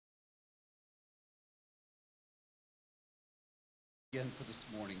Again for this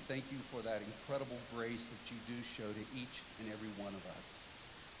morning. Thank you for that incredible grace that you do show to each and every one of us.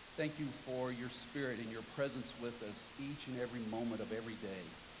 Thank you for your spirit and your presence with us each and every moment of every day.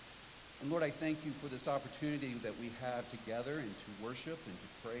 And Lord, I thank you for this opportunity that we have together and to worship and to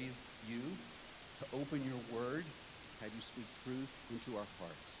praise you, to open your word, have you speak truth into our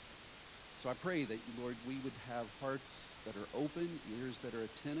hearts. So I pray that, Lord, we would have hearts that are open, ears that are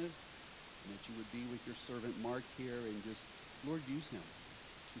attentive, and that you would be with your servant Mark here and just, Lord, use him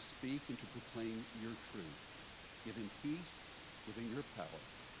to speak and to proclaim your truth. Give him peace, give him your power.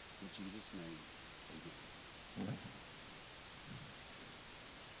 In Jesus' name, amen.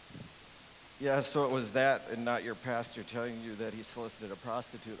 Yeah, so it was that and not your pastor telling you that he solicited a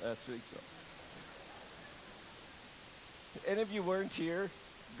prostitute last week. So, and if you weren't here,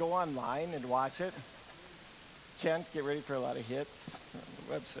 go online and watch it. Kent, get ready for a lot of hits on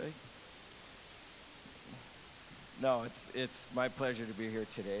the website. No, it's my pleasure to be here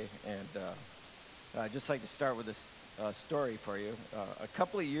today, and I'd just like to start with this story for you. A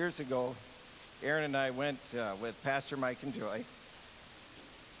couple of years ago, Aaron and I went with Pastor Mike and Joy.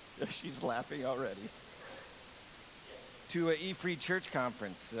 She's laughing already. To a E-Free Church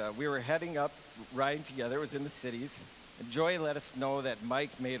conference. We were heading up, riding together. It was in the cities. And Joy let us know that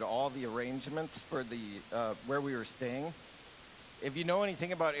Mike made all the arrangements for the where we were staying. If you know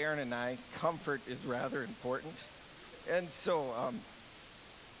anything about Aaron and I, comfort is rather important. And so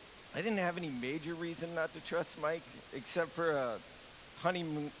I didn't have any major reason not to trust Mike, except for a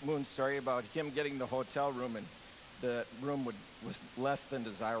honeymoon story about him getting the hotel room, and the room was less than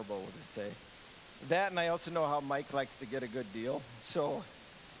desirable, we'll just say. That, and I also know how Mike likes to get a good deal. So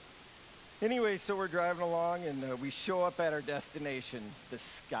anyway, so we're driving along, and we show up at our destination, the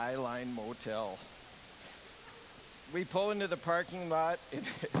Skyline Motel. We pull into the parking lot, and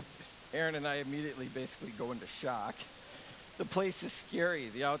Aaron and I immediately basically go into shock. The place is scary.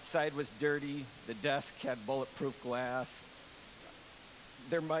 The outside was dirty. The desk had bulletproof glass.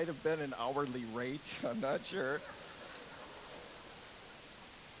 There might have been an hourly rate. I'm not sure.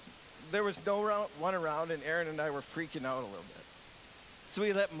 There was no one around, and Aaron and I were freaking out a little bit. So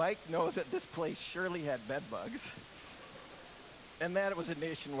we let Mike know that this place surely had bed bugs, and that it was a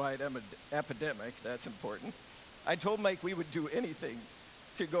nationwide epidemic. That's important. I told Mike we would do anything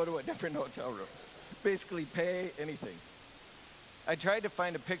to go to a different hotel room. Basically pay anything. I tried to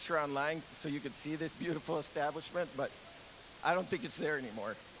find a picture online so you could see this beautiful establishment, but I don't think it's there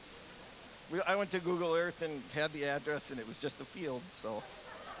anymore. I went to Google Earth and had the address, and it was just a field, so.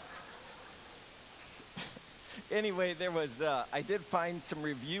 Anyway, I did find some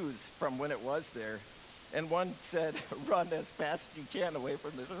reviews from when it was there, and one said, run as fast as you can away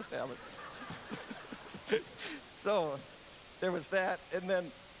from this establishment. So there was that, and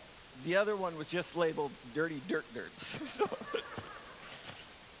then the other one was just labeled Dirty Dirt Dirts. So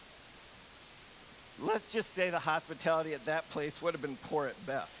let's just say the hospitality at that place would have been poor at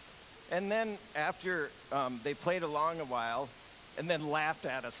best. And then after they played along a while and then laughed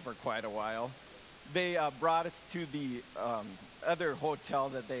at us for quite a while, they brought us to the other hotel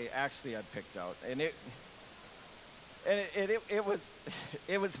that they actually had picked out. And it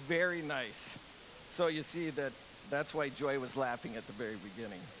was very nice. So you see that's why Joy was laughing at the very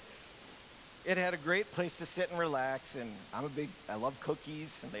beginning. It had a great place to sit and relax, and I love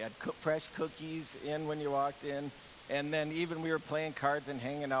cookies, and they had fresh cookies in when you walked in. And then even we were playing cards and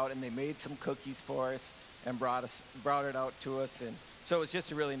hanging out, and they made some cookies for us and brought it out to us. And so it was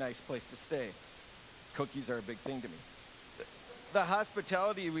just a really nice place to stay. Cookies are a big thing to me. The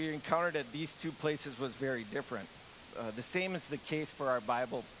hospitality we encountered at these two places was very different. The same is the case for our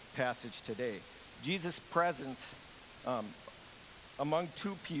Bible passage today. Jesus' presence among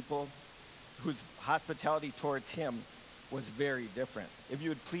two people whose hospitality towards him was very different. If you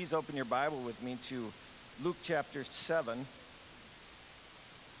would please open your Bible with me to Luke chapter 7,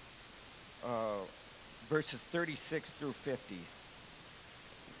 verses 36 through 50.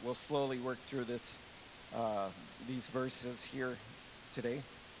 We'll slowly work through these verses here today.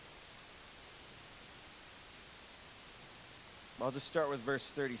 I'll just start with verse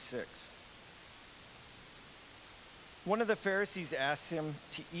 36. One of the Pharisees asked him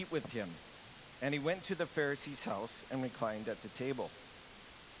to eat with him, and he went to the Pharisee's house and reclined at the table.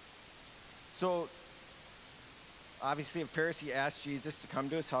 So, obviously, a Pharisee asked Jesus to come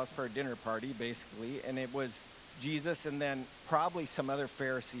to his house for a dinner party, basically, and it was Jesus and then probably some other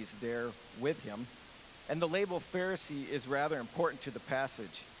Pharisees there with him. And the label Pharisee is rather important to the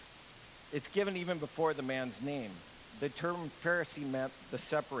passage. It's given even before the man's name. The term Pharisee meant the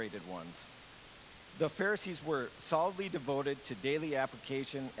separated ones. The Pharisees were solidly devoted to daily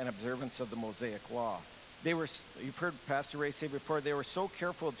application and observance of the Mosaic law. You've heard Pastor Ray say before, they were so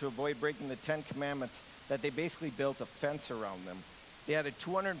careful to avoid breaking the 10 Commandments that they basically built a fence around them. They added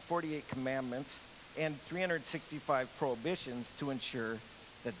 248 commandments and 365 prohibitions to ensure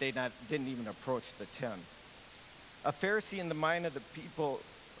that they didn't even approach the 10. A Pharisee in the mind of the people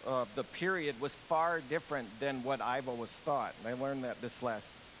of the period was far different than what I've always thought. And I learned that this last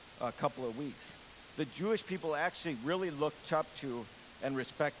couple of weeks. The Jewish people actually really looked up to and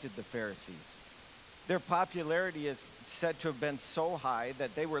respected the Pharisees. Their popularity is said to have been so high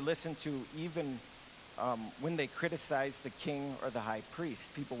that they were listened to even when they criticized the king or the high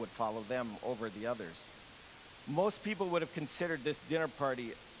priest. People would follow them over the others. Most people would have considered this dinner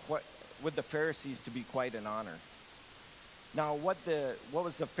party with the Pharisees to be quite an honor. Now, what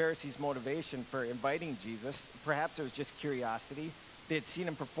was the Pharisees' motivation for inviting Jesus? Perhaps it was just curiosity. They had seen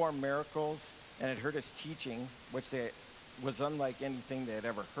him perform miracles and had heard his teaching, which was unlike anything they had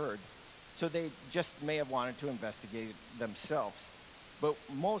ever heard. So they just may have wanted to investigate themselves. But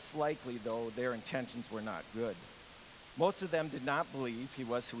most likely, though, their intentions were not good. Most of them did not believe he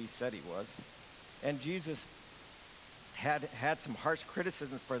was who he said he was. And Jesus had some harsh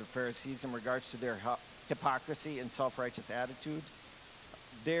criticisms for the Pharisees in regards to their hypocrisy and self-righteous attitude.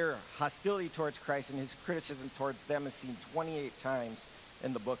 Their hostility towards Christ and his criticism towards them is seen 28 times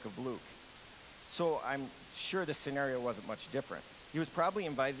in the book of Luke. So I'm sure the scenario wasn't much different. He was probably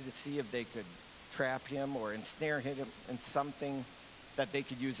invited to see if they could trap him or ensnare him in something that they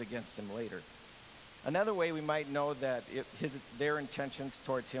could use against him later. Another way we might know that their intentions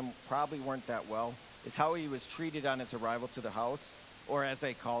towards him probably weren't that well is how he was treated on his arrival to the house, or as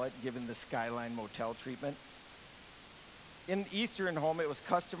they call it, given the Skyline Motel treatment. In the Eastern home, it was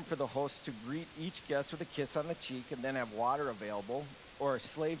custom for the host to greet each guest with a kiss on the cheek and then have water available or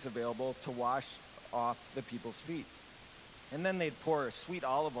slaves available to wash off the people's feet. And then they'd pour sweet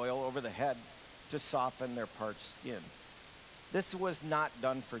olive oil over the head to soften their parched skin. This was not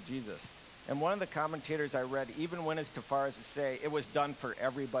done for Jesus. And one of the commentators I read even went as far as to say it was done for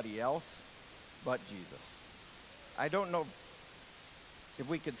everybody else but Jesus. I don't know if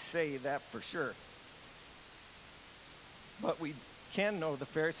we could say that for sure. But we can know the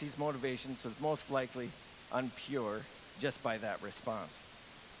Pharisees' motivations was most likely unpure just by that response.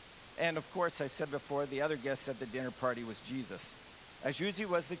 And of course, I said before, the other guest at the dinner party was Jesus. As usually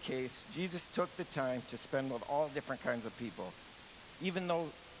was the case, Jesus took the time to spend with all different kinds of people, even though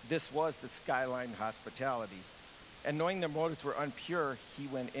this was the Skyline hospitality. And knowing their motives were impure, he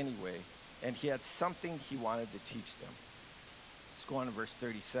went anyway, and he had something he wanted to teach them. Let's go on to verse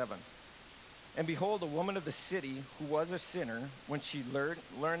 37. And behold, a woman of the city who was a sinner, when she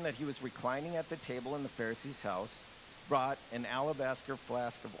learned that he was reclining at the table in the Pharisee's house, brought an alabaster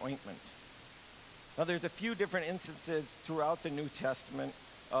flask of ointment. Now, there's a few different instances throughout the New Testament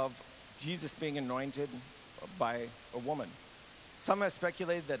of Jesus being anointed by a woman. Some have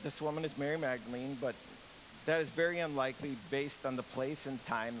speculated that this woman is Mary Magdalene, but that is very unlikely based on the place and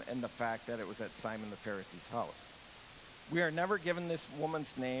time and the fact that it was at Simon the Pharisee's house. We are never given this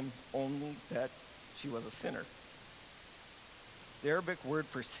woman's name, only that she was a sinner. The Arabic word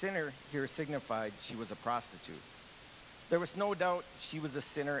for sinner here signified she was a prostitute. There was no doubt she was a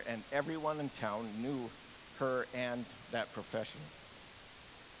sinner, and everyone in town knew her and that profession.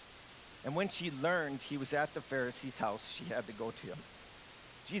 And when she learned he was at the Pharisee's house, she had to go to him.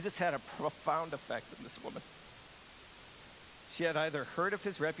 Jesus had a profound effect on this woman. She had either heard of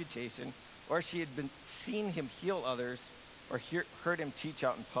his reputation, or she had seen him heal others, or heard him teach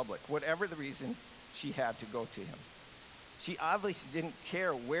out in public. Whatever the reason, she had to go to him. She obviously didn't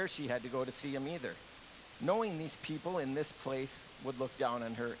care where she had to go to see him either. Knowing these people in this place would look down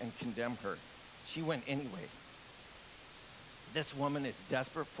on her and condemn her, she went anyway. This woman is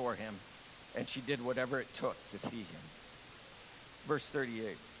desperate for him, and she did whatever it took to see him. Verse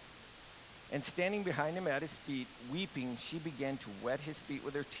 38. And standing behind him at his feet, weeping, she began to wet his feet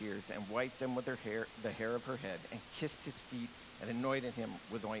with her tears and wiped them with the hair of her head, and kissed his feet and anointed him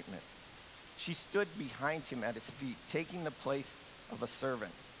with ointment. She stood behind him at his feet, taking the place of a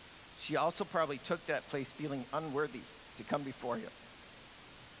servant. She also probably took that place feeling unworthy to come before him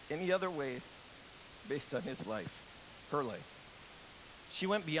any other way based on his life, her life. She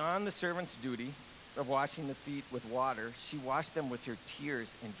went beyond the servant's duty of washing the feet with water. She washed them with her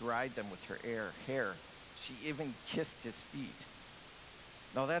tears and dried them with her hair. She even kissed his feet.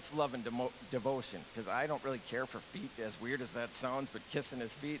 Now that's love and devotion, because I don't really care for feet, as weird as that sounds, but kissing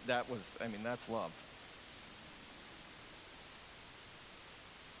his feet, that's love.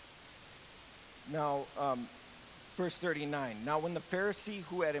 Now, verse 39. Now when the Pharisee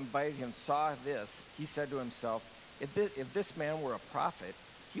who had invited him saw this, he said to himself, if this man were a prophet,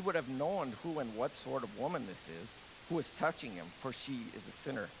 he would have known who and what sort of woman this is who is touching him, for she is a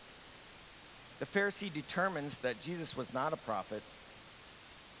sinner. The Pharisee determines that Jesus was not a prophet,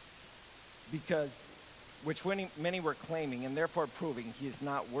 which many were claiming, and therefore proving he is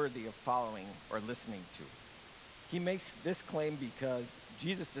not worthy of following or listening to. He makes this claim because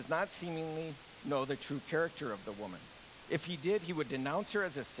Jesus does not seemingly know the true character of the woman. If he did, he would denounce her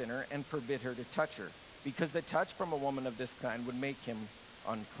as a sinner and forbid her to touch her, because the touch from a woman of this kind would make him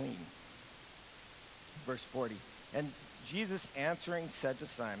unclean. Verse 40, and Jesus answering said to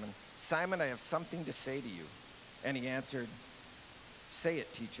Simon, Simon, I have something to say to you. And he answered, say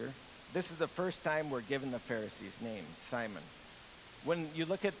it, teacher. This is the first time we're given the Pharisee's name, Simon. When you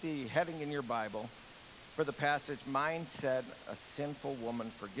look at the heading in your Bible for the passage, mine said, a sinful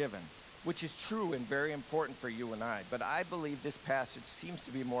woman forgiven, which is true and very important for you and I. But I believe this passage seems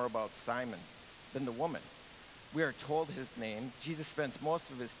to be more about Simon than the woman. We are told his name. Jesus spends most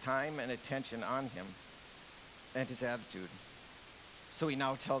of his time and attention on him and his attitude. So he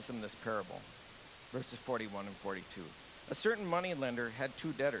now tells them this parable, verses 41 and 42. A certain moneylender had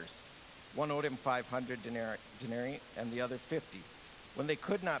two debtors. One owed him 500 denarii and the other 50. When they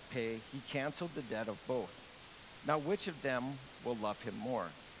could not pay, he canceled the debt of both. Now which of them will love him more?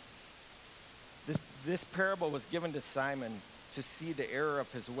 This parable was given to Simon to see the error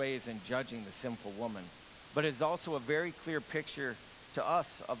of his ways in judging the sinful woman, but it is also a very clear picture to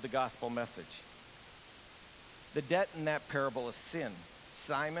us of the gospel message. The debt in that parable is sin.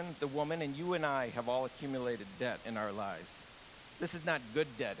 Simon, the woman, and you and I have all accumulated debt in our lives. This is not good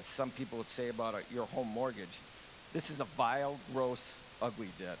debt, as some people would say about your home mortgage. This is a vile, gross, ugly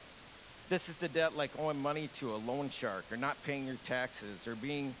debt. This is the debt like owing money to a loan shark, or not paying your taxes, or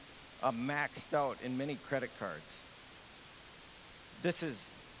being maxed out in many credit cards. This is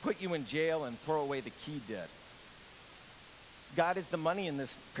put you in jail and throw away the key debt. God is the money in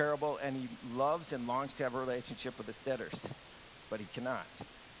this parable, and he loves and longs to have a relationship with his debtors, but he cannot.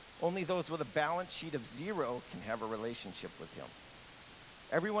 Only those with a balance sheet of zero can have a relationship with him.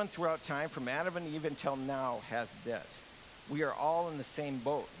 Everyone throughout time, from Adam and Eve until now, has debt. We are all in the same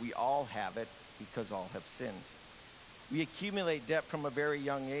boat. We all have it because all have sinned. We accumulate debt from a very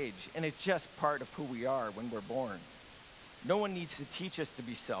young age, and it's just part of who we are when we're born. No one needs to teach us to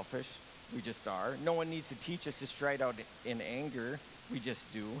be selfish. We just are. No one needs to teach us to strike out in anger. We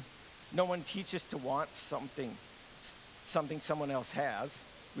just do. No one teaches to want something someone else has.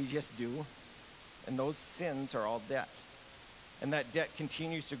 We just do. And those sins are all debt. And that debt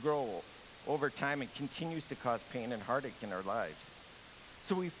continues to grow over time and continues to cause pain and heartache in our lives.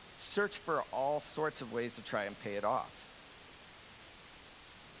 So we search for all sorts of ways to try and pay it off.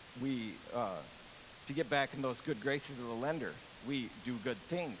 To get back in those good graces of the lender, we do good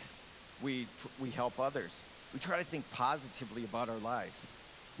things. We help others. We try to think positively about our lives.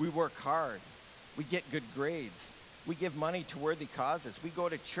 We work hard. We get good grades. We give money to worthy causes. We go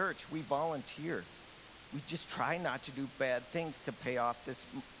to church. We volunteer. We just try not to do bad things to pay off this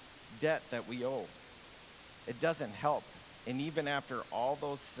debt that we owe. It doesn't help. And even after all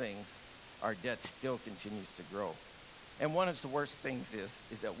those things, our debt still continues to grow. And one of the worst things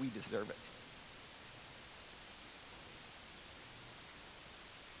is that we deserve it.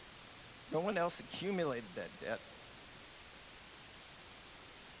 No one else accumulated that debt.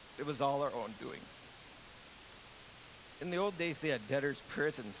 It was all our own doing. In the old days, they had debtors'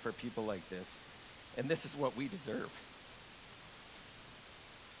 prisons for people like this. And this is what we deserve.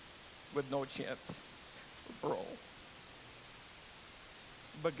 With no chance for parole.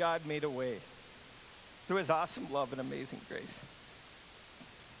 But God made a way through his awesome love and amazing grace.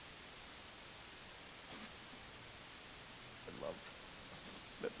 I love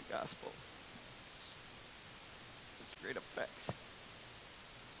the gospel. Such great effects.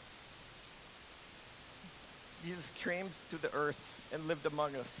 Jesus came to the earth and lived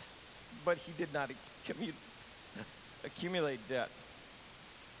among us, but he did not accumulate debt.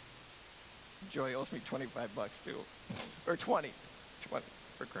 Joy owes me $25 too, or 20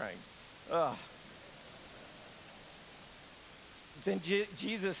 for crying. Then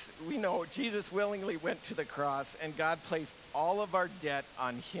Jesus, we know, Jesus willingly went to the cross, and God placed all of our debt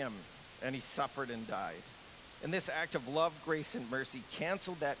on him, and he suffered and died. And this act of love, grace, and mercy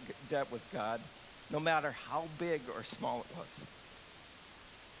canceled that debt with God, no matter how big or small it was.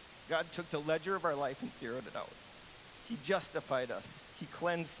 God took the ledger of our life and zeroed it out. He justified us. He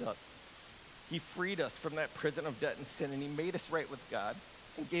cleansed us. He freed us from that prison of debt and sin, and he made us right with God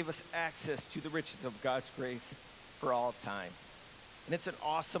and gave us access to the riches of God's grace for all time. And it's an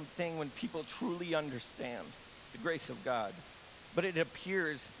awesome thing when people truly understand the grace of God. But it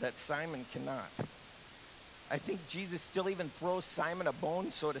appears that Simon cannot. I think Jesus still even throws Simon a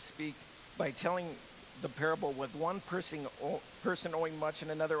bone, so to speak, by telling the parable with one person owing much and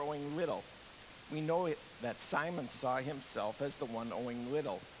another owing little. We know that Simon saw himself as the one owing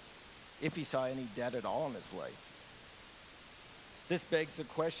little, if he saw any debt at all in his life. This begs the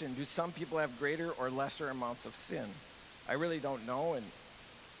question, do some people have greater or lesser amounts of sin? I really don't know, and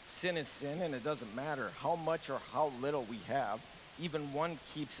sin is sin, and it doesn't matter how much or how little we have. Even one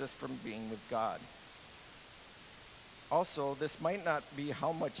keeps us from being with God. Also, this might not be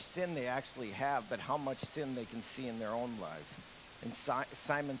how much sin they actually have, but how much sin they can see in their own lives. And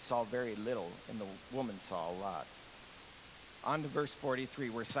Simon saw very little, and the woman saw a lot. On to verse 43,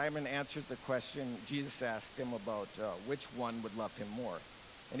 where Simon answers the question Jesus asked him about which one would love him more.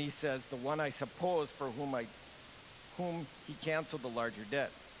 And he says, the one, I suppose, for whom he canceled the larger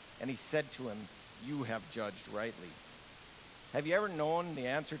debt. And he said to him, you have judged rightly. Have you ever known the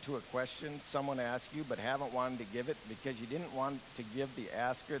answer to a question someone asked you but haven't wanted to give it because you didn't want to give the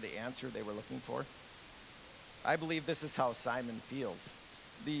asker the answer they were looking for? I believe this is how Simon feels.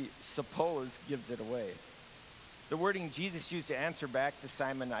 The suppose gives it away. The wording Jesus used to answer back to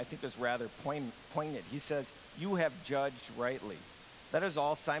Simon, I think, is rather poignant. He says, you have judged rightly. That is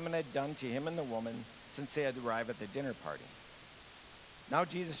all Simon had done to him and the woman since they had arrived at the dinner party. Now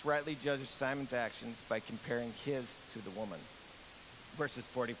Jesus rightly judged Simon's actions by comparing his to the woman. Verses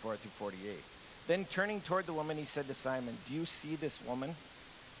 44 through 48. Then turning toward the woman, he said to Simon, do you see this woman?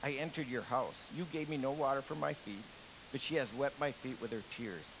 I entered your house. You gave me no water for my feet, but she has wet my feet with her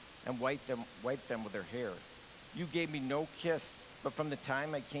tears and wiped them with her hair. You gave me no kiss, but from the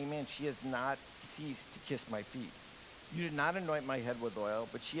time I came in, she has not ceased to kiss my feet. You did not anoint my head with oil,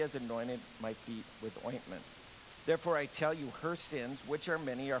 but she has anointed my feet with ointment. Therefore I tell you, her sins, which are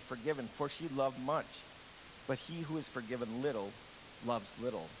many, are forgiven, for she loved much. But he who is forgiven little loves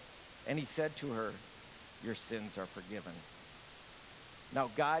little. And he said to her, your sins are forgiven.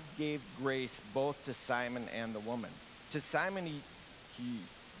 Now God gave grace both to Simon and the woman. To Simon he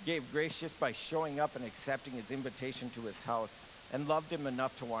gave grace just by showing up and accepting his invitation to his house, and loved him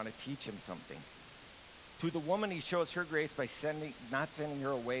enough to want to teach him something. To the woman he shows her grace by not sending her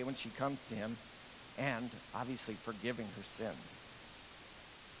away when she comes to him, and obviously forgiving her sins.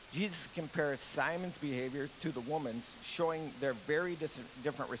 Jesus compares Simon's behavior to the woman's, showing their very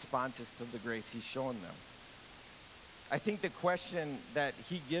different responses to the grace he's shown them. I think the question that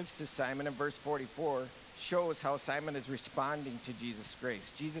he gives to Simon in verse 44 shows how Simon is responding to Jesus'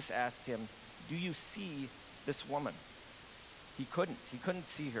 grace. Jesus asked him, do you see this woman? He couldn't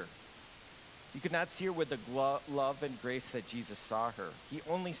see her. He could not see her with the love and grace that Jesus saw her. He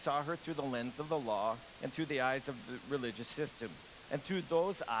only saw her through the lens of the law and through the eyes of the religious system. And through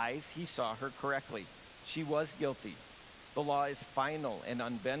those eyes, he saw her correctly. She was guilty. The law is final and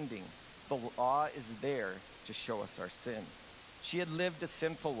unbending. The law is there to show us our sin. She had lived a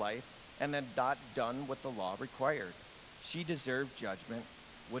sinful life and had not done what the law required. She deserved judgment,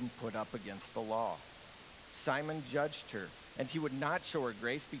 wouldn't put up against the law. Simon judged her, and he would not show her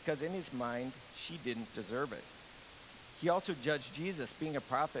grace because in his mind, she didn't deserve it. He also judged Jesus, being a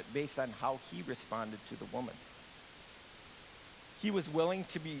prophet, based on how he responded to the woman.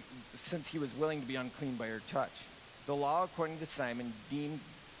 Since he was willing to be unclean by her touch. The law, according to Simon, deemed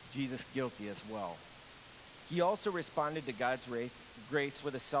Jesus guilty as well. He also responded to God's grace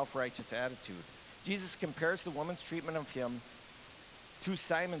with a self-righteous attitude. Jesus compares the woman's treatment of him to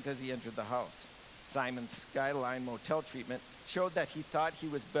Simon's as he entered the house. Simon's Skyline Motel treatment showed that he thought he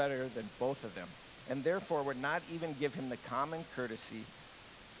was better than both of them, and therefore would not even give him the common courtesy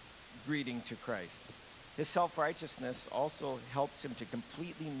greeting to Christ. His self-righteousness also helps him to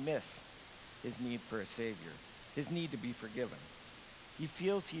completely miss his need for a Savior, his need to be forgiven. He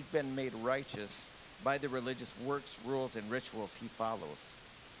feels he's been made righteous by the religious works, rules, and rituals he follows.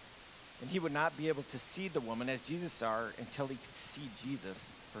 And he would not be able to see the woman as Jesus saw her until he could see Jesus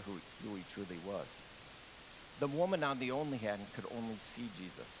for who he truly was. The woman, on the other hand, could only see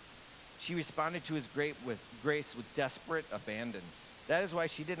Jesus. She responded to his grace with desperate abandon. That is why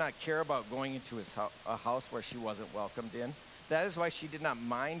she did not care about going into a house where she wasn't welcomed in. That is why she did not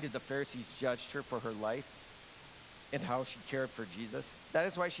mind if the Pharisees judged her for her life and how she cared for Jesus. That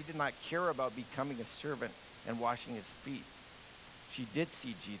is why she did not care about becoming a servant and washing his feet. She did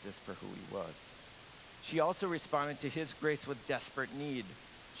see Jesus for who he was. She also responded to his grace with desperate need.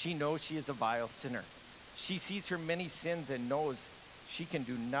 She knows she is a vile sinner. She sees her many sins and knows she can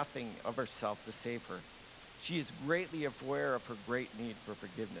do nothing of herself to save her. She is greatly aware of her great need for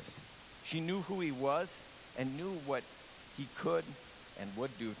forgiveness. She knew who he was and knew what he could and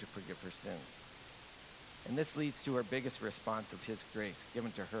would do to forgive her sins. And this leads to her biggest response of his grace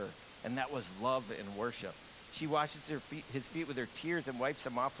given to her, and that was love and worship. She washes his feet with her tears and wipes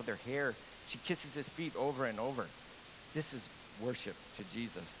them off with her hair. She kisses his feet over and over. This is worship to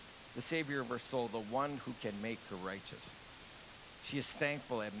Jesus, the Savior of her soul, the one who can make her righteous. She is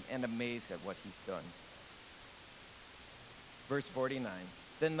thankful and amazed at what he's done. Verse 49,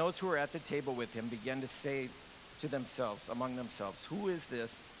 then those who were at the table with him began to say to themselves, among themselves, who is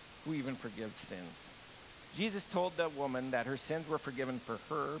this who even forgives sins? Jesus told the woman that her sins were forgiven for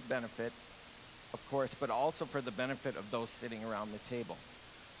her benefit, of course, but also for the benefit of those sitting around the table,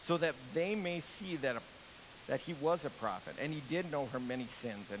 so that they may see that he was a prophet, and he did know her many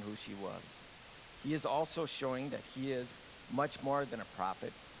sins and who she was. He is also showing that he is much more than a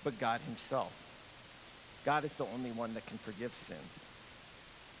prophet, but God himself. God is the only one that can forgive sins.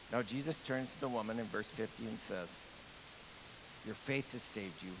 Now Jesus turns to the woman in verse 50 and says, your faith has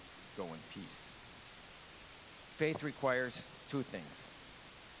saved you. Go in peace. Faith requires two things.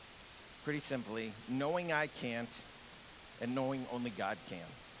 Pretty simply, knowing I can't and knowing only God can.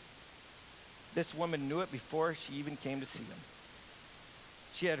 This woman knew it before she even came to see him.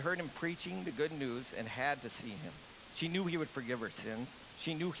 She had heard him preaching the good news and had to see him. She knew he would forgive her sins.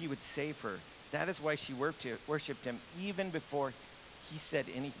 She knew he would save her. That is why she worshiped him even before he said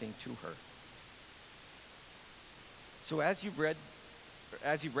anything to her. So as you've read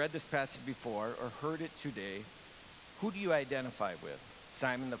this passage before or heard it today, who do you identify with?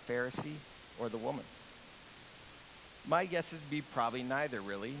 Simon the Pharisee or the woman? My guess would be probably neither,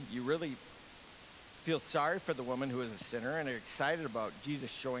 really. You really feel sorry for the woman who is a sinner and are excited about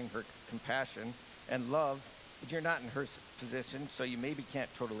Jesus showing her compassion and love, but you're not in her position, so you maybe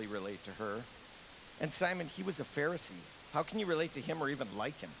can't totally relate to her. And Simon, he was a Pharisee. How can you relate to him or even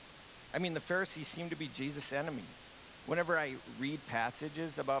like him? I mean, the Pharisees seem to be Jesus' enemy. Whenever I read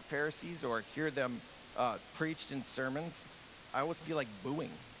passages about Pharisees or hear them preached in sermons, I always feel like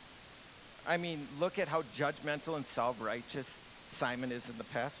booing. I mean, look at how judgmental and self-righteous Simon is in the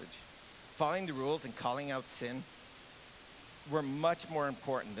passage. Following the rules and calling out sin were much more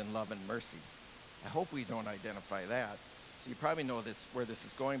important than love and mercy. I hope we don't identify that. So you probably know where this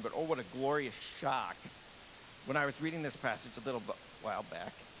is going, but oh, what a glorious shock. When I was reading this passage a little while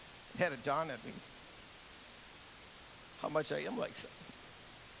back, it had a dawn at me how much I am like something.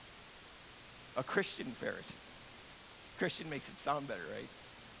 A Christian Pharisee. Christian makes it sound better, right?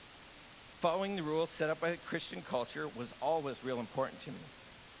 Following the rules set up by the Christian culture was always real important to me.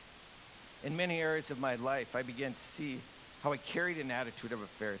 In many areas of my life, I began to see how I carried an attitude of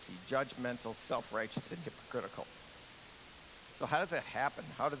a Pharisee, judgmental, self-righteous, and hypocritical. So how does that happen?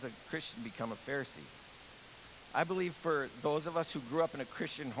 How does a Christian become a Pharisee? I believe for those of us who grew up in a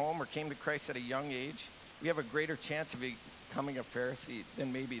Christian home or came to Christ at a young age, we have a greater chance of becoming a Pharisee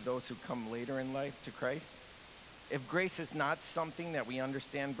than maybe those who come later in life to Christ. If grace is not something that we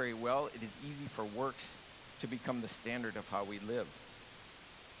understand very well, it is easy for works to become the standard of how we live.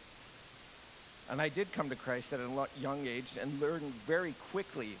 And I did come to Christ at a young age and learned very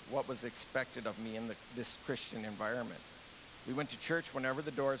quickly what was expected of me in this Christian environment. We went to church whenever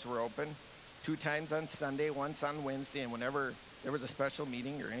the doors were open, 2 times on Sunday, once on Wednesday, and whenever there was a special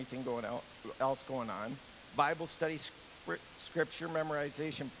meeting or anything else going on. Bible study, scripture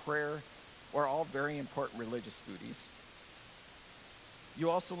memorization, prayer, were all very important religious duties. You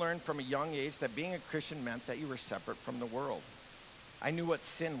also learned from a young age that being a Christian meant that you were separate from the world. I knew what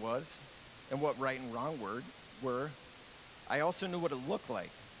sin was and what right and wrong were. I also knew what it looked like.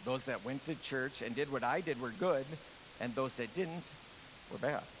 Those that went to church and did what I did were good, and those that didn't were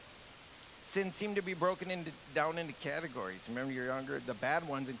bad. Sin seemed to be broken down into categories. Remember, you're younger. The bad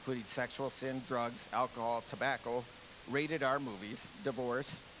ones included sexual sin, drugs, alcohol, tobacco, rated R movies,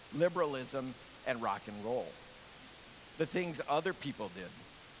 divorce, liberalism, and rock and roll. The things other people did.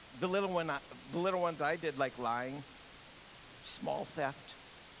 The little ones I did, like lying, small theft,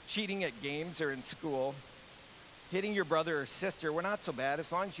 cheating at games or in school, hitting your brother or sister, were not so bad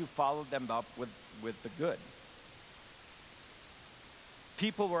as long as you followed them up with the good.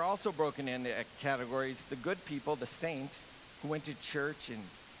 People were also broken into categories. The good people, the saint, who went to church, and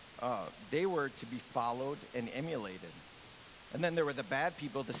they were to be followed and emulated. And then there were the bad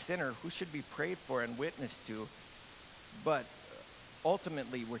people, the sinner, who should be prayed for and witnessed to, but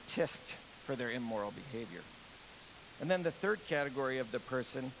ultimately were tissed for their immoral behavior. And then the third category of the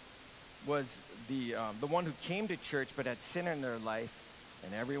person was the one who came to church but had sin in their life,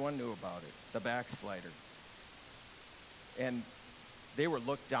 and everyone knew about it, the backslider. And they were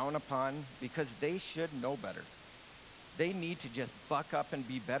looked down upon because they should know better. They need to just buck up and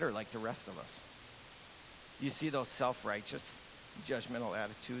be better like the rest of us. You see those self-righteous, judgmental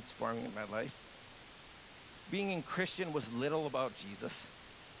attitudes forming in my life? Being a Christian was little about Jesus.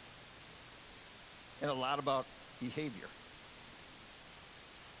 and a lot about behavior.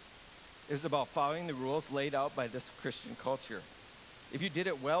 It was about following the rules laid out by this Christian culture. If you did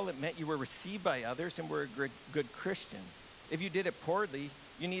it well, it meant you were received by others and were a good Christian. If you did it poorly,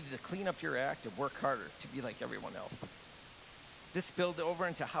 you needed to clean up your act and work harder to be like everyone else. This spilled over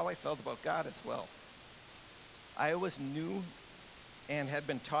into how I felt about God as well. I always knew and had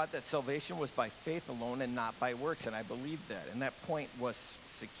been taught that salvation was by faith alone and not by works, and I believed that, and that point was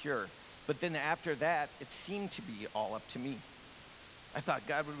secure. But then after that, it seemed to be all up to me. I thought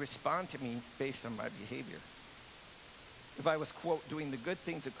God would respond to me based on my behavior. If I was, quote, doing the good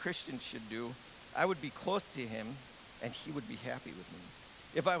things a Christian should do, I would be close to him and he would be happy with me.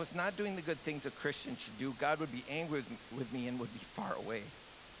 If I was not doing the good things a Christian should do, God would be angry with me and would be far away.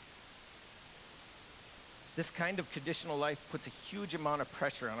 This kind of conditional life puts a huge amount of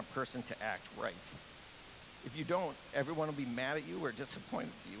pressure on a person to act right. If you don't, everyone will be mad at you or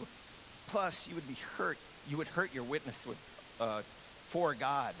disappointed with you. Plus, you would be hurt. You would hurt your witness for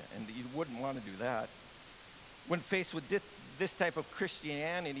God, and you wouldn't want to do that. When faced with this type of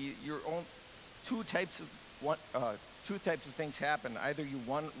Christianity, two types of things happen. Either you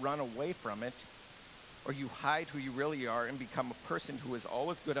run away from it, or you hide who you really are and become a person who is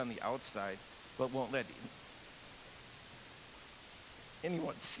always good on the outside, but won't let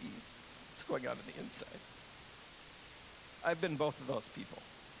anyone see what's going on the inside. I've been both of those people.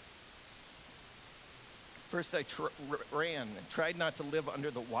 First, I ran and tried not to live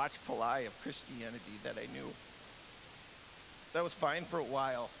under the watchful eye of Christianity that I knew. That was fine for a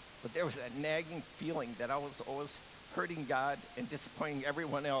while, but there was that nagging feeling that I was always hurting God and disappointing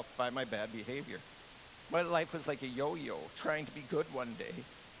everyone else by my bad behavior. My life was like a yo-yo, trying to be good one day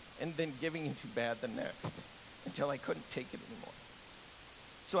and then giving into bad the next, until I couldn't take it anymore.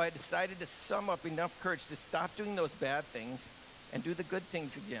 So I decided to sum up enough courage to stop doing those bad things and do the good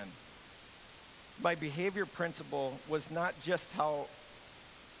things again. My behavior principle was not just how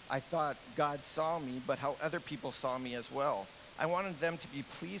I thought God saw me, but how other people saw me as well. I wanted them to be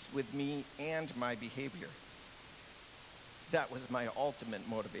pleased with me and my behavior. That was my ultimate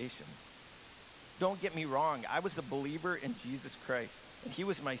motivation. Don't get me wrong, I was a believer in Jesus Christ, and he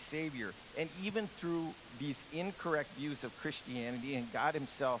was my Savior. And even through these incorrect views of Christianity and God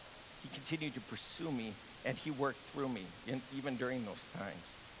himself, he continued to pursue me, and he worked through me, even during those times.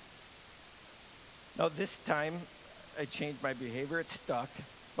 Now, this time, I changed my behavior. It stuck.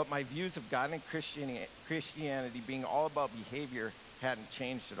 But my views of God and Christianity being all about behavior hadn't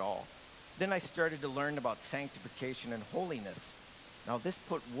changed at all. Then I started to learn about sanctification and holiness. Now, this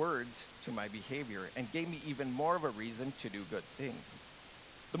put words to my behavior and gave me even more of a reason to do good things.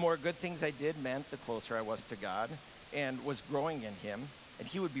 The more good things I did meant the closer I was to God and was growing in him, and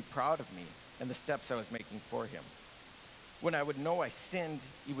he would be proud of me and the steps I was making for him. When I would know I sinned,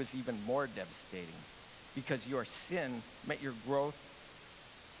 it was even more devastating, because your sin meant your growth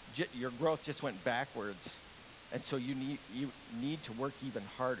just went backwards, and so you need to work even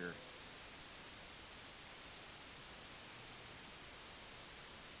harder.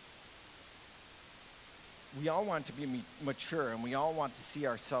 We all want to be mature, and we all want to see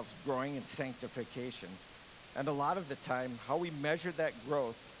ourselves growing in sanctification. And a lot of the time, how we measure that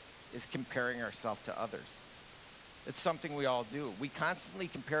growth is comparing ourselves to others. It's something we all do. We constantly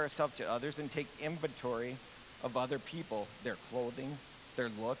compare ourselves to others and take inventory of other people, their clothing, their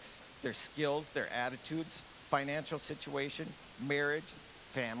looks, their skills, their attitudes, financial situation, marriage,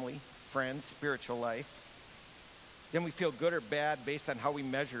 family, friends, spiritual life. Then we feel good or bad based on how we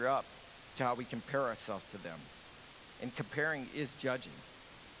measure up to how we compare ourselves to them. And comparing is judging.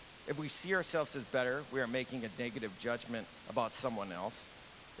 If we see ourselves as better, we are making a negative judgment about someone else.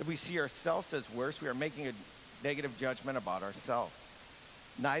 If we see ourselves as worse, we are making a negative judgment about ourselves.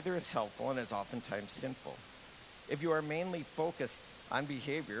 Neither is helpful and is oftentimes sinful. If you are mainly focused on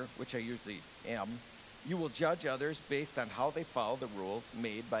behavior, which I usually am, you will judge others based on how they follow the rules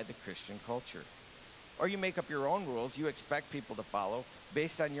made by the Christian culture. Or you make up your own rules you expect people to follow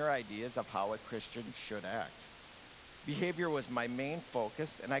based on your ideas of how a Christian should act. Behavior was my main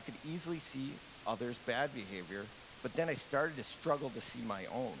focus, and I could easily see others' bad behavior, but then I started to struggle to see my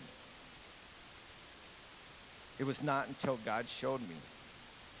own. It was not until God showed me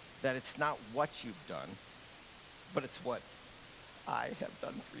that it's not what you've done, but it's what I have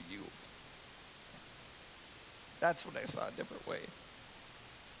done for you. That's when I saw a different way.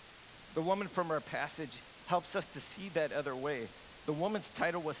 The woman from our passage helps us to see that other way. The woman's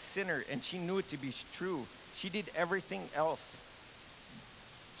title was sinner, and she knew it to be true. She did everything else.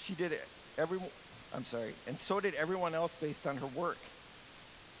 And so did everyone else based on her work.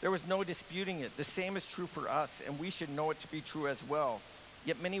 There was no disputing it. The same is true for us, and we should know it to be true as well.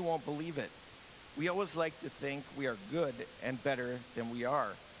 Yet many won't believe it. We always like to think we are good and better than we are,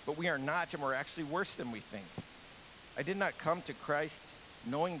 but we are not, and we're actually worse than we think. I did not come to Christ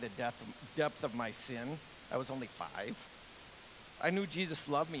knowing the depth of my sin. I was only 5. I knew Jesus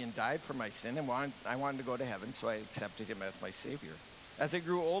loved me and died for my sin, and I wanted to go to heaven, so I accepted him as my Savior. As I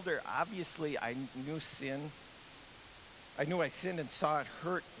grew older, obviously I knew sin. I knew I sinned and saw it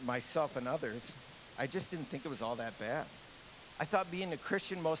hurt myself and others. I just didn't think it was all that bad. I thought being a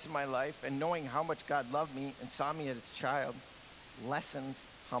Christian most of my life and knowing how much God loved me and saw me as his child lessened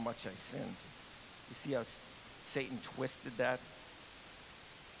how much I sinned. You see how Satan twisted that?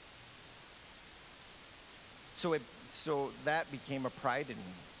 So that became a pride in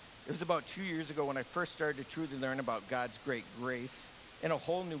me. It was about 2 years ago when I first started to truly learn about God's great grace in a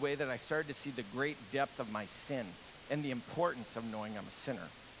whole new way that I started to see the great depth of my sin and the importance of knowing I'm a sinner.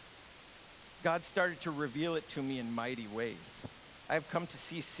 God started to reveal it to me in mighty ways. I have come to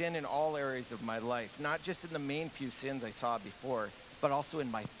see sin in all areas of my life, not just in the main few sins I saw before, but also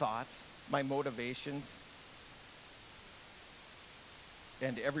in my thoughts, my motivations,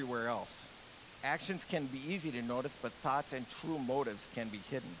 and everywhere else. Actions can be easy to notice, but thoughts and true motives can be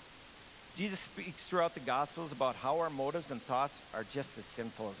hidden. Jesus speaks throughout the Gospels about how our motives and thoughts are just as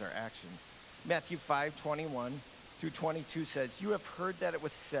sinful as our actions. Matthew 5:21-22 says, "You have heard that it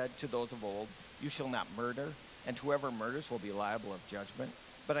was said to those of old, 'You shall not murder, and whoever murders will be liable of judgment.'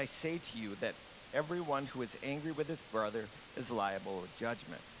 But I say to you that everyone who is angry with his brother is liable of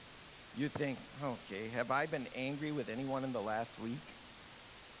judgment." You think, okay, have I been angry with anyone in the last week?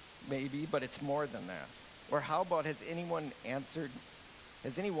 Maybe, but it's more than that. Or how about has any one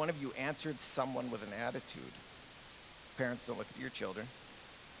of you answered someone with an attitude? Parents, don't look at your children.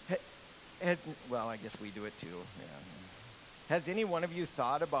 Well, I guess we do it too. Yeah. Has any one of you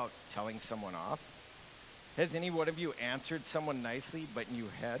thought about telling someone off? Has any one of you answered someone nicely, but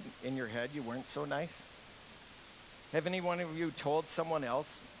in your head you weren't so nice? Have any one of you told someone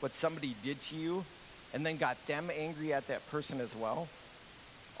else what somebody did to you and then got them angry at that person as well?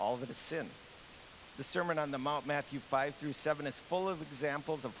 All of it is sin. The Sermon on the Mount, Matthew 5-7, is full of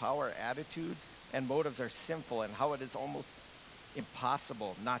examples of how our attitudes and motives are sinful and how it is almost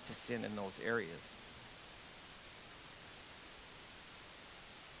impossible not to sin in those areas.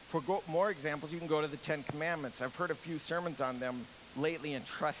 For more examples, you can go to the 10 Commandments. I've heard a few sermons on them lately, and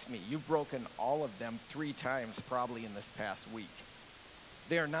trust me, you've broken all of them 3 times probably in this past week.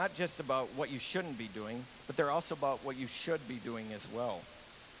 They are not just about what you shouldn't be doing, but they're also about what you should be doing as well.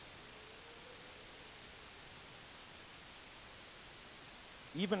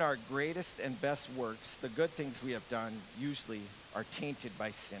 Even our greatest and best works, the good things we have done, usually are tainted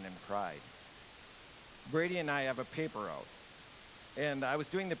by sin and pride. Brady and I have a paper out. And I was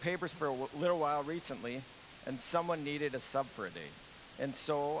doing the papers for a little while recently, and someone needed a sub for a day. And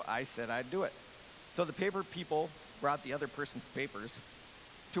so I said I'd do it. So the paper people brought the other person's papers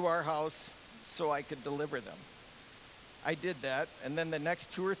to our house so I could deliver them. I did that, and then the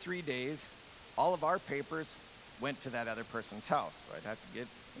next 2 or 3 days, all of our papers went to that other person's house. So I'd have to get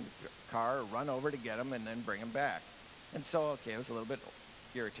in the car, or run over to get them, and then bring them back. And so, okay, I was a little bit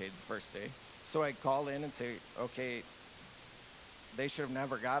irritated the first day. So I'd call in and say, okay, they should have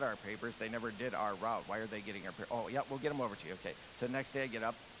never got our papers. They never did our route. Why are they getting our papers? Oh, yeah, we'll get them over to you. Okay. So the next day I get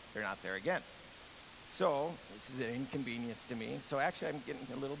up, they're not there again. So this is an inconvenience to me. So actually I'm getting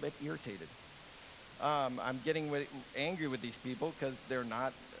a little bit irritated. I'm getting angry with these people because they're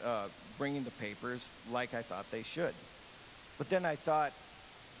not bringing the papers like I thought they should. But then I thought,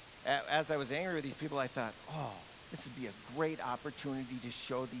 as I was angry with these people, I thought, oh, this would be a great opportunity to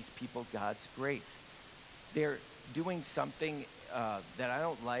show these people God's grace. They're doing something that I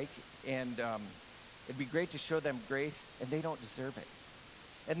don't like, and it'd be great to show them grace, and they don't deserve it.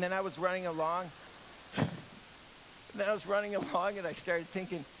 And then I was running along, and I started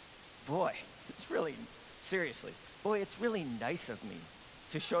thinking, boy, it's really nice of me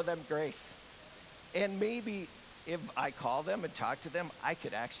to show them grace. And maybe if I call them and talk to them, I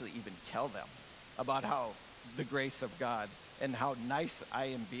could actually even tell them about how the grace of God and how nice I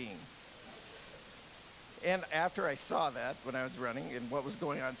am being. And after I saw that when I was running and what was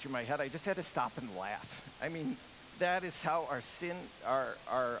going on through my head, I just had to stop and laugh. I mean, that is how our sin,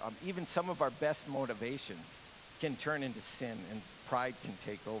 even some of our best motivations can turn into sin, and pride can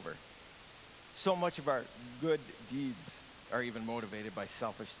take over. So much of our good deeds are even motivated by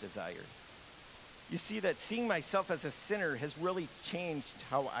selfish desire. You see that seeing myself as a sinner has really changed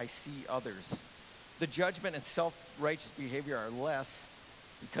how I see others. The judgment and self-righteous behavior are less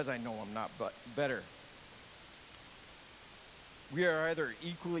because I know I'm not better. We are either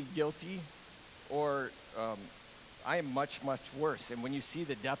equally guilty or I am much, much worse. And when you see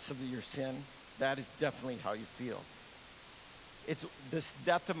the depths of your sin, that is definitely how you feel. This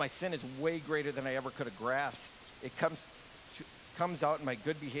depth of my sin is way greater than I ever could have grasped. It comes out in my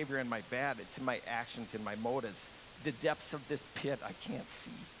good behavior and my bad. It's in my actions and my motives. The depths of this pit I can't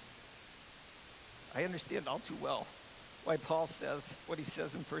see. I understand all too well why Paul says what he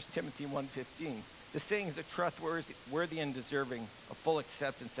says in 1 Timothy 1:15. The saying is a trustworthy and deserving of full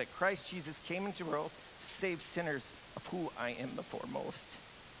acceptance that Christ Jesus came into the world to save sinners, of who I am the foremost.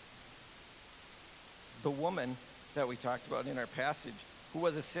 The woman that we talked about in our passage, who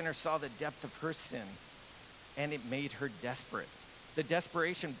was a sinner, saw the depth of her sin, and it made her desperate. The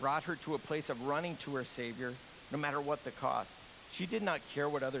desperation brought her to a place of running to her Savior, no matter what the cost. She did not care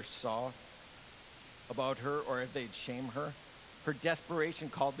what others saw about her or if they'd shame her. Her desperation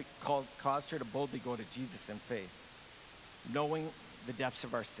caused her to boldly go to Jesus in faith. Knowing the depths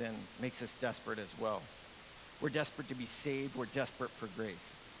of our sin makes us desperate as well. We're desperate to be saved. We're desperate for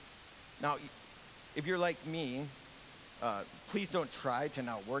grace. Now, if you're like me, please don't try to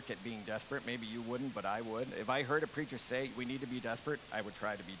not work at being desperate. Maybe you wouldn't, but I would. If I heard a preacher say we need to be desperate, I would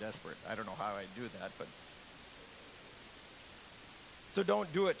try to be desperate. I don't know how I'd do that, but so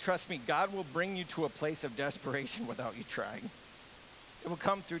don't do it. Trust me, God will bring you to a place of desperation without you trying. It will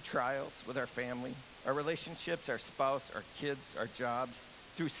come through trials with our family, our relationships, our spouse, our kids, our jobs,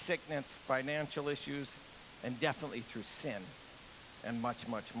 through sickness, financial issues, and definitely through sin, and much,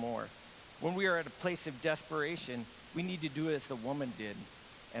 much more. When we are at a place of desperation, we need to do as the woman did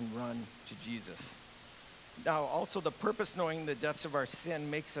and run to Jesus. Now, also, the purpose knowing the depths of our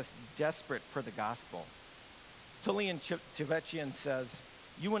sin makes us desperate for the gospel. Tullian Tveitian says,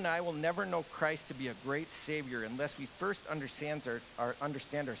 "You and I will never know Christ to be a great Savior unless we first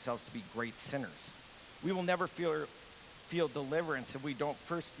understand ourselves to be great sinners. We will never feel deliverance if we don't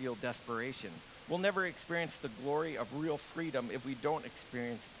first feel desperation. We'll never experience the glory of real freedom if we don't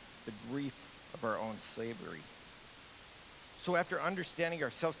experience the grief of our own slavery." So after understanding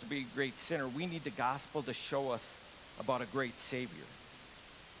ourselves to be a great sinner, we need the gospel to show us about a great Savior.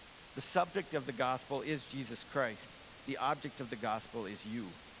 The subject of the gospel is Jesus Christ. The object of the gospel is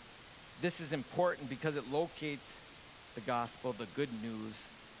you. This is important because it locates the gospel, the good news,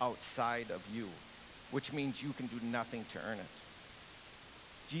 outside of you, which means you can do nothing to earn it.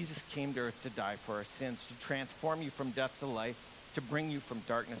 Jesus came to earth to die for our sins, to transform you from death to life, to bring you from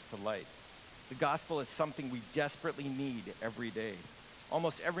darkness to light. The gospel is something we desperately need every day.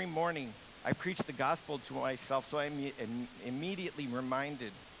 Almost every morning, I preach the gospel to myself, so I'm immediately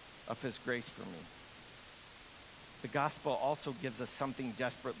reminded of his grace for me. The gospel also gives us something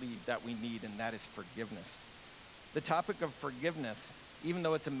desperately that we need, and that is forgiveness. The topic of forgiveness, even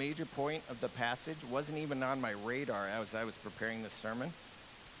though it's a major point of the passage, wasn't even on my radar as I was preparing this sermon.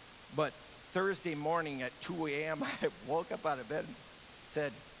 But Thursday morning at 2 a.m., I woke up out of bed and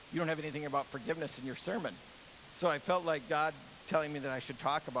said, "You don't have anything about forgiveness in your sermon." So I felt like God telling me that I should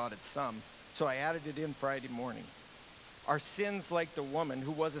talk about it some. So I added it in Friday morning. Our sins, like the woman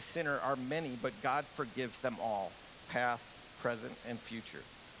who was a sinner, are many, but God forgives them all, past, present, and future.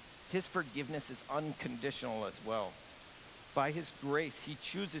 His forgiveness is unconditional as well. By his grace, he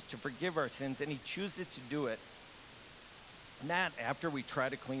chooses to forgive our sins, and he chooses to do it not after we try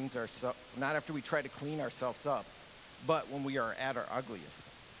to clean ourselves up, but when we are at our ugliest.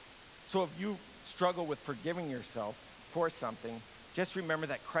 So if you struggle with forgiving yourself for something, just remember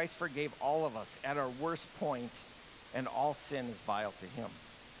that Christ forgave all of us at our worst point, and all sin is vile to him.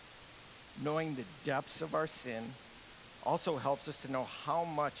 Knowing the depths of our sin also helps us to know how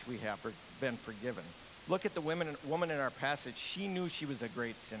much we have been forgiven. Look at the woman in our passage. She knew she was a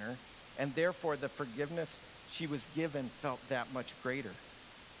great sinner, and therefore the forgiveness she was given felt that much greater.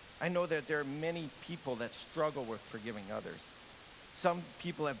 I know that there are many people that struggle with forgiving others. Some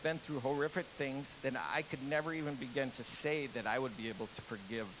people have been through horrific things that I could never even begin to say that I would be able to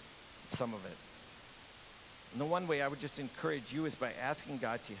forgive some of it. And the one way I would just encourage you is by asking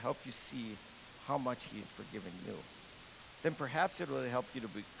God to help you see how much he's forgiven you. Then perhaps it will help you to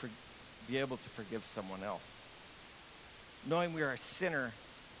be able to forgive someone else. Knowing we are a sinner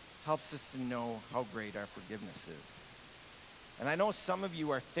helps us to know how great our forgiveness is. And I know some of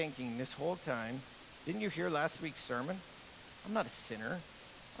you are thinking this whole time, didn't you hear last week's sermon? I'm not a sinner,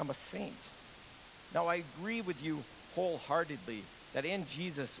 I'm a saint. Now I agree with you wholeheartedly that in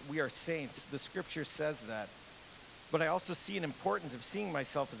Jesus we are saints. The scripture says that. But I also see an importance of seeing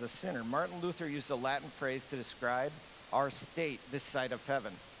myself as a sinner. Martin Luther used a Latin phrase to describe our state this side of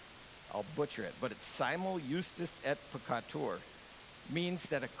heaven. I'll butcher it, but it's simul justus et peccator. Means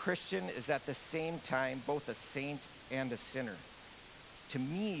that a Christian is at the same time both a saint and a sinner. To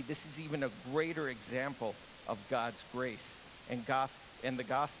me, this is even a greater example of God's grace and in the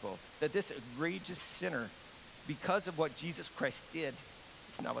gospel, that this egregious sinner, because of what Jesus Christ did,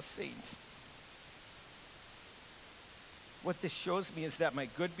 is now a saint. What this shows me is that my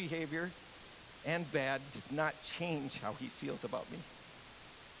good behavior and bad does not change how he feels about me.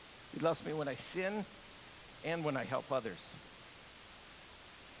 He loves me when I sin and when I help others,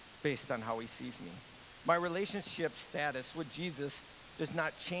 based on how he sees me. My relationship status with Jesus does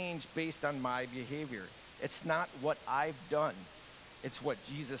not change based on my behavior. It's not what I've done. It's what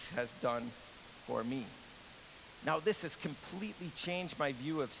Jesus has done for me. Now, this has completely changed my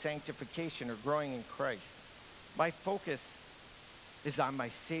view of sanctification or growing in Christ. My focus is on my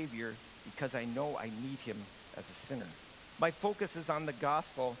Savior because I know I need him as a sinner. My focus is on the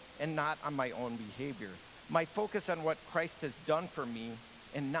gospel and not on my own behavior. My focus on what Christ has done for me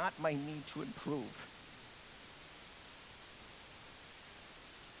and not my need to improve.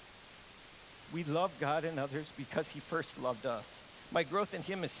 We love God and others because he first loved us. My growth in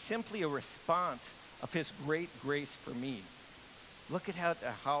him is simply a response of his great grace for me. Look at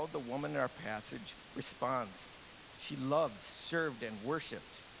how the woman in our passage responds. She loved, served, and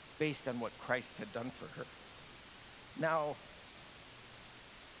worshiped based on what Christ had done for her. Now,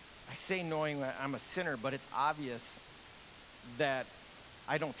 I say knowing that I'm a sinner, but it's obvious that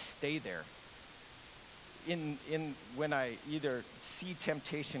I don't stay there. When I either see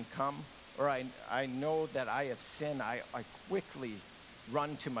temptation come or I know that I have sinned, I quickly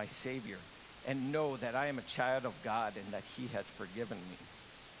run to my Savior and know that I am a child of God and that he has forgiven me.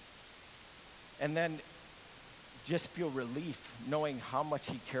 And then just feel relief knowing how much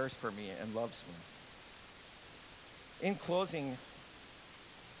he cares for me and loves me. In closing,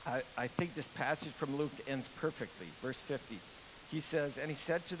 I think this passage from Luke ends perfectly. Verse 50, he says, and he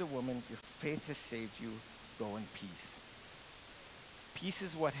said to the woman, your faith has saved you, go in peace. Peace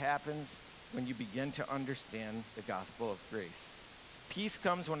is what happens when you begin to understand the gospel of grace. Peace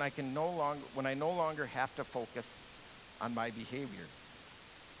comes when I no longer have to focus on my behavior.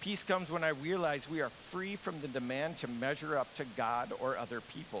 Peace comes when I realize we are free from the demand to measure up to God or other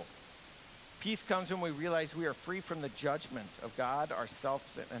people. Peace comes when we realize we are free from the judgment of God,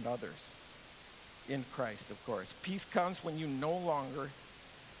 ourselves, and others. In Christ, of course. Peace comes when you no longer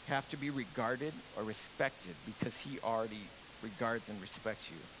have to be regarded or respected because he already regards and respects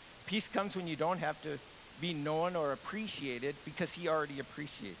you. Peace comes when you don't have to be known or appreciated because he already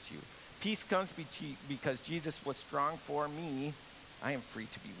appreciates you. Peace comes because Jesus was strong for me. I am free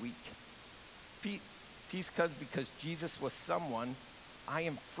to be weak. Peace comes because Jesus was someone. I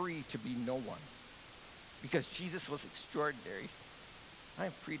am free to be no one. Because Jesus was extraordinary. I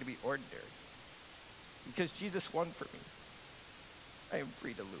am free to be ordinary. Because Jesus won for me. I am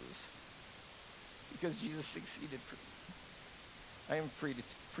free to lose. Because Jesus succeeded for me. I am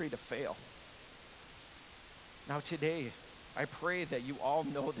free to fail. Now today, I pray that you all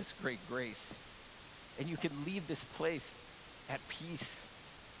know this great grace and you can leave this place at peace.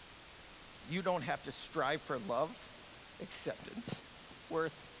 You don't have to strive for love, acceptance,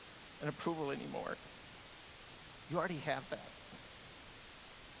 worth, and approval anymore. You already have that.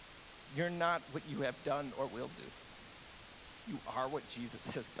 You're not what you have done or will do. You are what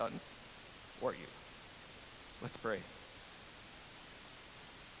Jesus has done for you. Let's pray.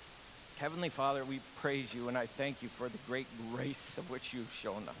 Heavenly Father, we praise you and I thank you for the great grace of which you've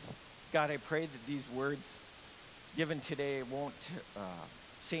shown us. God, I pray that these words given today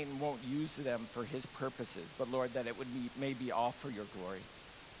Satan won't use them for his purposes, but Lord, that it may be all for your glory.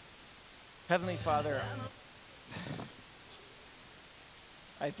 Heavenly Father,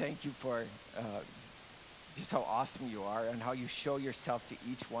 I thank you for just how awesome you are and how you show yourself to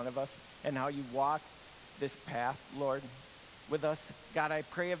each one of us and how you walk this path, Lord, with us. God, I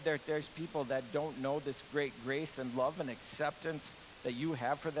pray if there's people that don't know this great grace and love and acceptance that you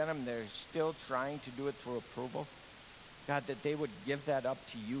have for them and they're still trying to do it through approval, God, that they would give that up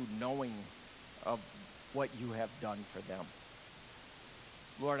to you knowing of what you have done for them.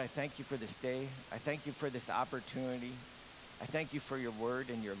 Lord, I thank you for this day. I thank you for this opportunity. I thank you for your word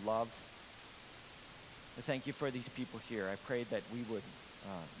and your love. I thank you for these people here. I pray that we would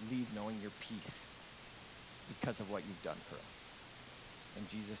leave knowing your peace because of what you've done for us. In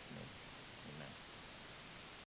Jesus' name, amen.